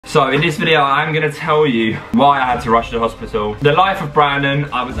So in this video, I'm gonna tell you why I had to rush to the hospital. The life of Brandon,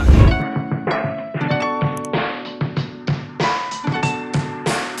 I was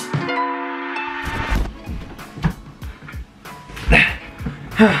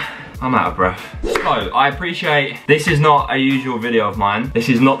I'm out of breath. So, I appreciate this is not a usual video of mine. This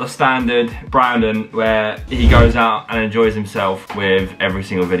is not the standard Brandon where he goes out and enjoys himself with every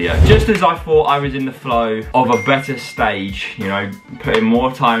single video. Just as I thought I was in the flow of a better stage, you know, putting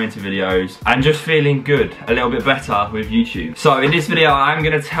more time into videos and just feeling good, a little bit better with YouTube. So in this video, I'm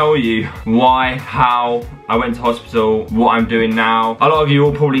gonna tell you why, how I went to hospital, what I'm doing now. A lot of you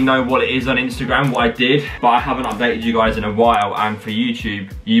will probably know what it is on Instagram, what I did, but I haven't updated you guys in a while, and for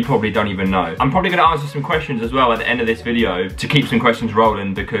YouTube, you probably don't even know. I'm probably gonna answer some questions as well at the end of this video to keep some questions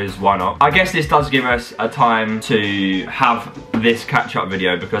rolling, because why not? I guess this does give us a time to have this catch-up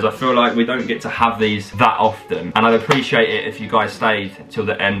video, because I feel like we don't get to have these that often, and I'd appreciate it if you guys stayed till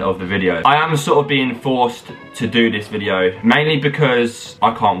the end of the video. I am sort of being forced to do this video, mainly because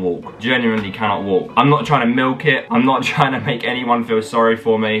I can't walk. Genuinely cannot walk. I'm not trying to milk it. I'm not trying to make anyone feel sorry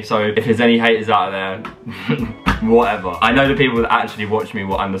for me, so if there's any haters out there, whatever. I know the people that actually watch me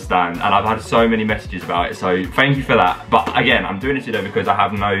will understand, and I've had so many messages about it, so thank you for that. But again, I'm doing this video because I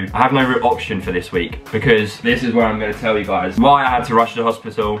have no real option for this week, because this is where I'm going to tell you guys why I had to rush to the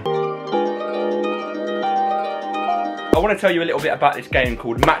hospital. I want to tell you a little bit about this game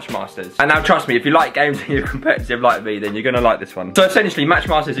called Matchmasters. And now trust me, if you like games and you're competitive like me, then you're going to like this one. So essentially,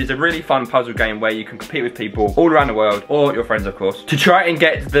 Matchmasters is a really fun puzzle game where you can compete with people all around the world, or your friends of course, to try and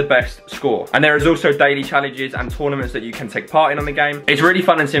get the best score. And there is also daily challenges and tournaments that you can take part in on the game. It's really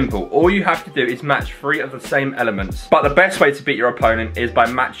fun and simple. All you have to do is match 3 of the same elements. But the best way to beat your opponent is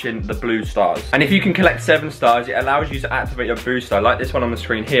by matching the blue stars. And if you can collect 7 stars, it allows you to activate your booster, like this one on the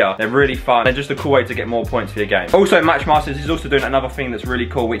screen here. They're really fun and just a cool way to get more points for your game. Also, Matchmasters is also doing another thing that's really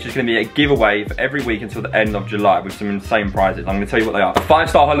cool, which is going to be a giveaway for every week until the end of July with some insane prizes. I'm going to tell you what they are. A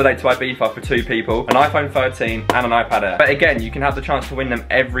 5-star holiday to Ibiza for 2 people, an iPhone 13 and an iPad Air. But again, you can have the chance to win them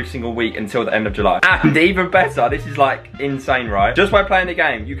every single week until the end of July. And even better, this is like insane, right? Just by playing the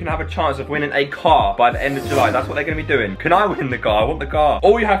game, you can have a chance of winning a car by the end of July. That's what they're going to be doing. Can I win the car? I want the car.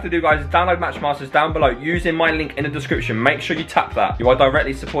 All you have to do, guys, is download Matchmasters down below using my link in the description. Make sure you tap that. You are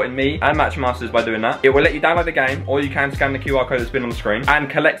directly supporting me and Matchmasters by doing that. It will let you download the game, or you can scan the QR code that's been on the screen and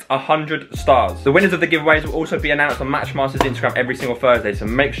collect 100 stars. The winners of the giveaways will also be announced on Matchmasters Instagram every single Thursday, so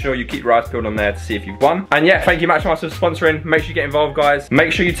make sure you keep your eyes peeled on there to see if you've won. And yeah, thank you Matchmasters for sponsoring. Make sure you get involved, guys.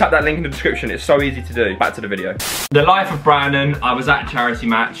 Make sure you tap that link in the description. It's so easy to do. Back to the video. The life of Brandon. I was at a charity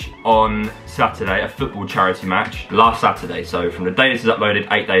match on Saturday, a football charity match last Saturday, so from the day this is uploaded,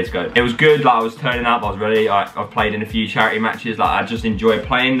 8 days ago. It was good, like I was turning up, I was ready. I've played in a few charity matches, like I just enjoy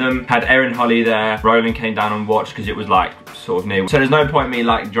playing them. Had Erin Holly there, Roland came down and watched because it was like sort of near. So there's no point me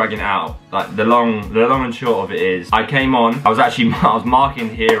like dragging it out. Like the long and short of it is, I came on, I was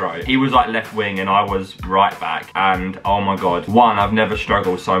marking hero. He was like left wing and I was right back, and oh my god, I've never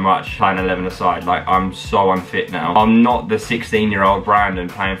struggled so much playing 11 aside. Like I'm so unfit now. I'm not the 16-year-old Brandon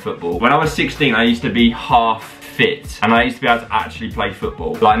playing football. When I was 16, I used to be half fit and I used to be able to actually play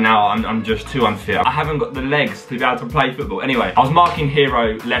football. Like now I'm just too unfit. I haven't got the legs to be able to play football. Anyway, I was marking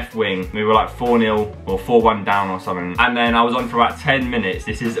hero left wing. We were like 4-0 or 4-1 down or something, and then I was on for about 10 minutes.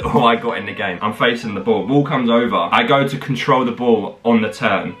 This is all I got in the game. I'm facing the ball comes over, I go to control the ball on the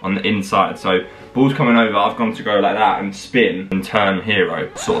turn on the inside. So ball's coming over, I've gone to go like that and spin and turn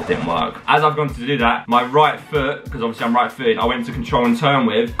hero. Sort of didn't work. As I've gone to do that, my right foot, because obviously I'm right footed, I went to control and turn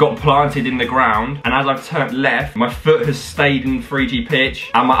with, got planted in the ground, and as I've turned left, my foot has stayed in 3G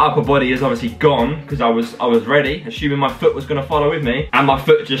pitch, and my upper body is obviously gone, because I was ready, assuming my foot was gonna follow with me, and my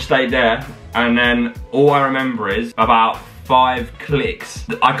foot just stayed there. And then all I remember is about 5 clicks.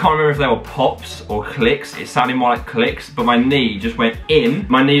 I can't remember if they were pops or clicks. It sounded more like clicks, but my knee just went in.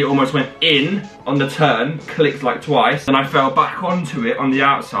 My knee almost went in on the turn, clicked like twice, and I fell back onto it on the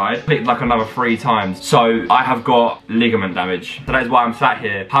outside, clicked like another 3 times. So I have got ligament damage. So that is why I'm sat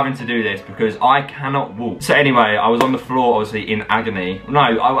here having to do this, because I cannot walk. So anyway, I was on the floor obviously in agony. No,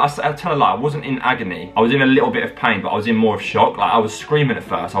 I tell a lie, I wasn't in agony. I was in a little bit of pain, but I was in more of shock. Like I was screaming at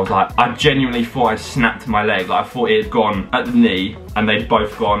first. I was like, I genuinely thought I snapped my leg. Like I thought it had gone at the knee and they'd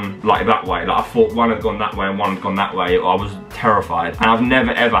both gone like that way. Like I thought one had gone that way and one had gone that way. I was terrified, and I've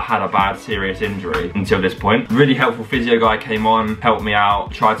never ever had a bad serious injury until this point. Really helpful physio guy came on, helped me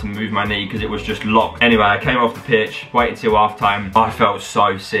out, tried to move my knee because it was just locked. Anyway, I came off the pitch, waited till half time. I felt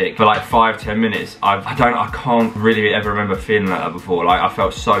so sick for like 5-10 minutes. I can't really ever remember feeling like that before. Like I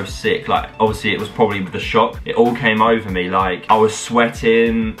felt so sick. Like obviously it was probably with the shock. It all came over me. Like I was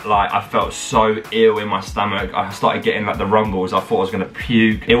sweating. Like I felt so ill in my stomach. I started getting like the rumbles. I thought I was gonna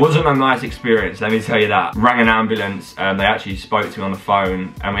puke. It wasn't a nice experience, let me tell you that. Rang an ambulance, they actually spoke to me on the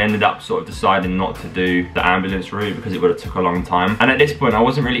phone, and we ended up sort of deciding not to do the ambulance route because it would have took a long time. And at this point, I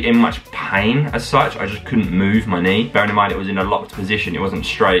wasn't really in much pain as such. I just couldn't move my knee. Bearing in mind it was in a locked position, it wasn't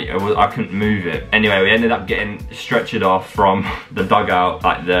straight. I couldn't move it. Anyway, we ended up getting stretchered off from the dugout,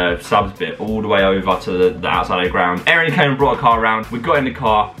 like the subs bit, all the way over to the outside of the ground. Erin came and brought a car around. We got in the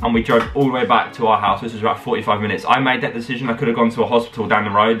car and we drove all the way back to our house. This was about 45 minutes. I made that decision. I could have gone to a hospital down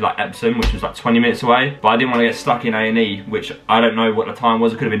the road, like Epsom, which was like 20 minutes away, but I didn't want to get stuck in A&E, which I don't know what the time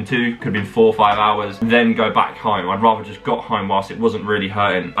was. It could have been 2, could have been 4 or 5 hours, then go back home. I'd rather just got home whilst it wasn't really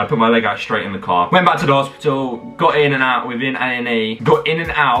hurting. I put my leg out straight in the car, went back to the hospital, got in and out within A&E, got in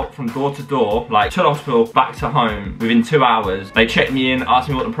and out from door to door, like to the hospital, back to home within 2 hours. They checked me in, asked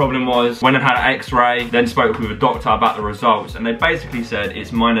me what the problem was, went and had an x-ray, then spoke with a doctor about the results, and they basically said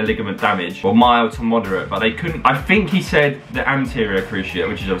it's minor ligament damage, or mild to moderate, but they couldn't, I think he said the anterior cruciate,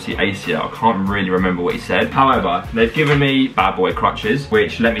 which is obviously ACL. I can't really remember what he said. However, they've given me bad boy crutches,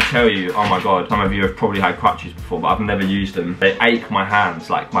 which let me tell you, oh my god, some of you have probably had crutches before, but I've never used them. They ache my hands,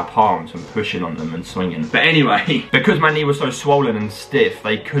 like my palms, from pushing on them and swinging. But anyway, because my knee was so swollen and stiff,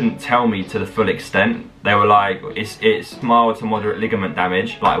 they couldn't tell me to the full extent. They were like, it's mild to moderate ligament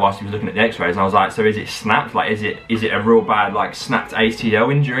damage, like whilst he was looking at the x-rays, and I was like, so is it snapped? Like, is it a real bad, like, snapped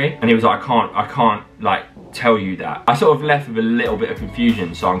ACL injury? And he was like, I can't, like, tell you that. I sort of left with a little bit of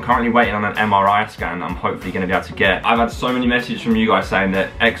confusion, so I'm currently waiting on an MRI scan that I'm hopefully going to be able to get. I've had so many messages from you guys saying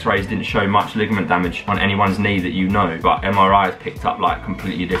that x-rays didn't show much ligament damage on anyone's knee that you know, but MRI has picked up like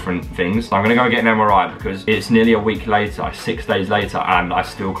completely different things. So I'm going to go get an MRI because it's nearly a week later, 6 days later, and I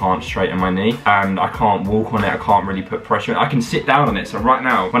still can't straighten my knee, and I can't walk on it, I can't really put pressure on it. I can sit down on it, so right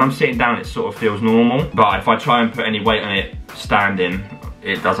now, when I'm sitting down, it sort of feels normal, but if I try and put any weight on it standing,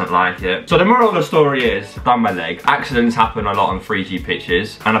 it doesn't like it. So the moral of the story is, I've done my leg. Accidents happen a lot on 3G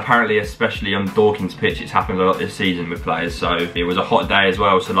pitches, and apparently especially on Dawkins pitch, it's happened a lot this season with players. So it was a hot day as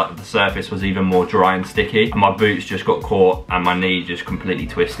well, so like the surface was even more dry and sticky, and my boots just got caught and my knee just completely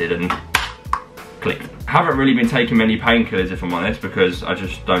twisted and clicked. I haven't really been taking many painkillers, if I'm honest, because I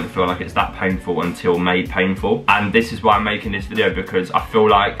just don't feel like it's that painful until made painful. And this is why I'm making this video, because I feel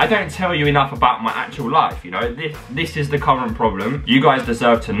like I don't tell you enough about my actual life, you know? This is the current problem. You guys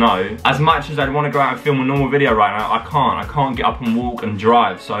deserve to know. As much as I'd want to go out and film a normal video right now, I can't get up and walk and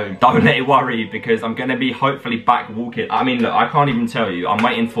drive, so don't let it worry, because I'm gonna be hopefully back walking. I mean, look, I can't even tell you. I'm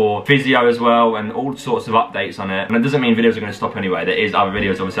waiting for physio as well and all sorts of updates on it. And it doesn't mean videos are gonna stop anyway. There is other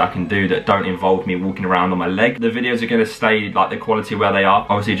videos obviously I can do that don't involve me walking around on my leg. The videos are going to stay like the quality where they are.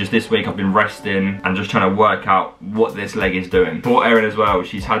 Obviously just this week I've been resting and just trying to work out what this leg is doing. For Erin as well,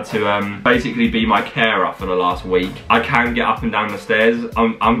 she's had to basically be my carer for the last week. I can get up and down the stairs.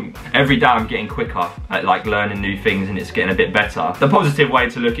 Every day I'm getting quicker at like learning new things, and it's getting a bit better. The positive way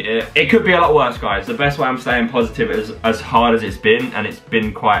to look at it could be a lot worse, guys. The best way I'm staying positive is as hard as it's been, and it's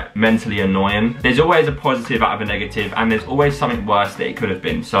been quite mentally annoying. There's always a positive out of a negative, and there's always something worse that it could have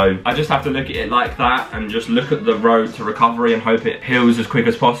been. So I just have to look at it like that and just look at the road to recovery and hope it heals as quick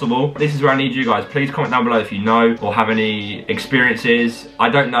as possible. This is where I need you guys. Please comment down below if you know or have any experiences. I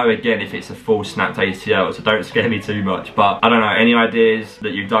don't know, again, if it's a full snapped ACL, so don't scare me too much, but I don't know, any ideas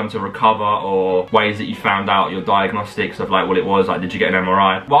that you've done to recover or ways that you found out your diagnostics of like what it was, like did you get an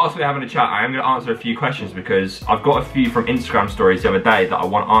MRI? Whilst we're having a chat, I am going to answer a few questions because I've got a few from Instagram stories the other day that I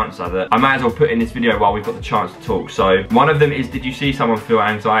want to answer that I might as well put in this video while we've got the chance to talk. So one of them is, did you see someone feel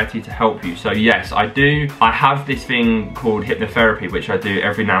anxiety to help you? So yes, I do. I have this thing called hypnotherapy, which I do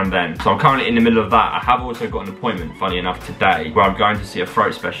every now and then. So I'm currently in the middle of that. I have also got an appointment, funny enough, today where I'm going to see a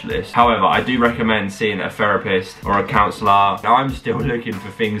throat specialist. However, I do recommend seeing a therapist or a counsellor. Now, I'm still looking for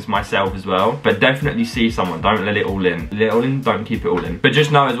things myself as well, but definitely see someone. Don't let it all in. Let it all in, don't keep it all in. But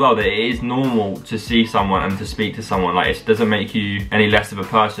just know as well that it is normal to see someone and to speak to someone. Like, it doesn't make you any less of a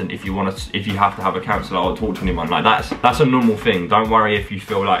person if you have to have a counsellor or talk to anyone. Like, that's a normal thing. Don't worry if you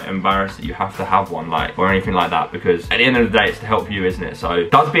feel like embarrassed that you have to have one, like, or anything like that, because at the end of the day it's to help you, isn't it? So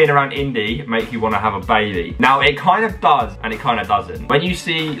does being around Indy make you want to have a baby? Now, it kind of does and it kind of doesn't. When you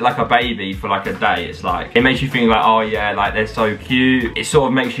see like a baby for like a day, it's like, it makes you think like, oh yeah, like they're so cute. It sort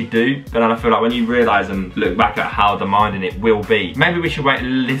of makes you do, but then I feel like when you realise and look back at how demanding it will be, maybe we should wait a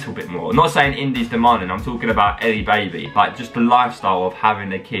little bit more. I'm not saying Indy's demanding, I'm talking about any baby, like just the lifestyle of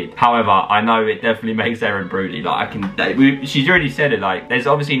having a kid. However, I know it definitely makes Erin broody. Like, she's already said it, like there's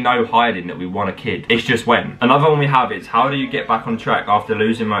obviously no hiding that we want a kid. did. It's just when. Another one we have is, how do you get back on track after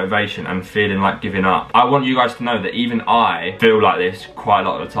losing motivation and feeling like giving up? I want you guys to know that even I feel like this quite a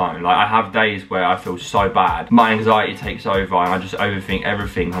lot of the time. Like, I have days where I feel so bad. My anxiety takes over and I just overthink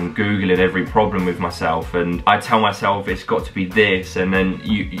everything. I'm Googling every problem with myself and I tell myself it's got to be this, and then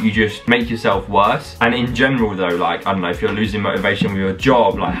you just make yourself worse. And in general though, like, I don't know, if you're losing motivation with your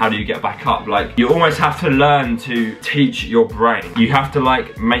job, like, how do you get back up? Like, you almost have to learn to teach your brain. You have to,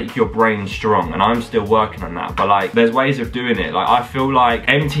 like, make your brain strong, and I'm still working on that, but like, there's ways of doing it. Like, I feel like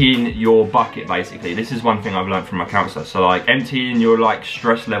emptying your bucket, basically, this is one thing I've learned from my counsellor. So like, emptying your like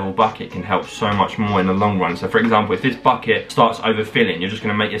stress level bucket can help so much more in the long run. So for example, if this bucket starts overfilling, you're just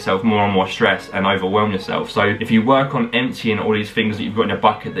going to make yourself more and more stressed and overwhelm yourself. So if you work on emptying all these things that you've got in a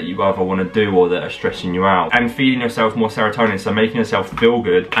bucket that you either want to do or that are stressing you out, and feeding yourself more serotonin, so making yourself feel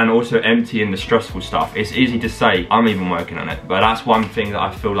good, and also emptying the stressful stuff. It's easy to say, I'm even working on it, but that's one thing that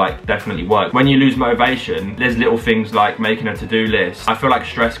I feel like definitely works. When you lose motivation, there's little things like making a to-do list. I feel like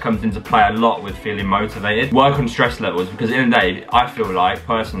stress comes into play a lot with feeling motivated. Work on stress levels, because at the end of the day, I feel like,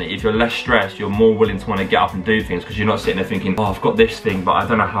 personally, if you're less stressed, you're more willing to want to get up and do things, because you're not sitting there thinking, oh, I've got this thing, but I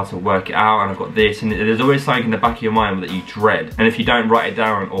don't know how to work it out, and I've got this, and there's always something in the back of your mind that you dread. And if you don't write it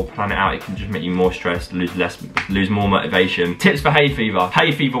down or plan it out, it can just make you more stressed, lose more motivation. Tips for hay fever.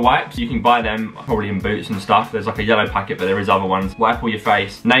 Hay fever wipes, you can buy them probably in Boots and stuff. There's like a yellow packet, but there is other ones. Wipe all your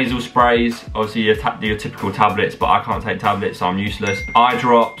face. Nasal sprays, obviously your typical tablets, but I can't take tablets, so I'm useless. Eye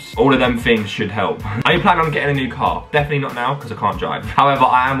drops, all of them things should help. Are you planning on getting a new car? Definitely not now, because I can't drive. However,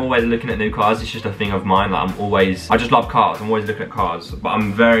 I am always looking at new cars. It's just a thing of mine. Like, I just love cars. I'm always looking at cars, but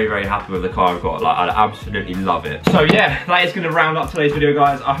I'm very, very happy with the car I've got. Like, I absolutely love it. So yeah, that is going to round up today's video,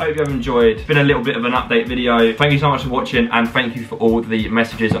 guys. I hope you have enjoyed. It's been a little bit of an update video. Thank you so much for watching, and thank you for all the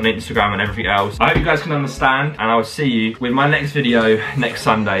messages on Instagram and everything else. I hope you guys can understand, and I will see you with my next video next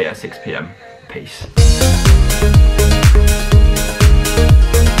Sunday at 6 PM. Peace.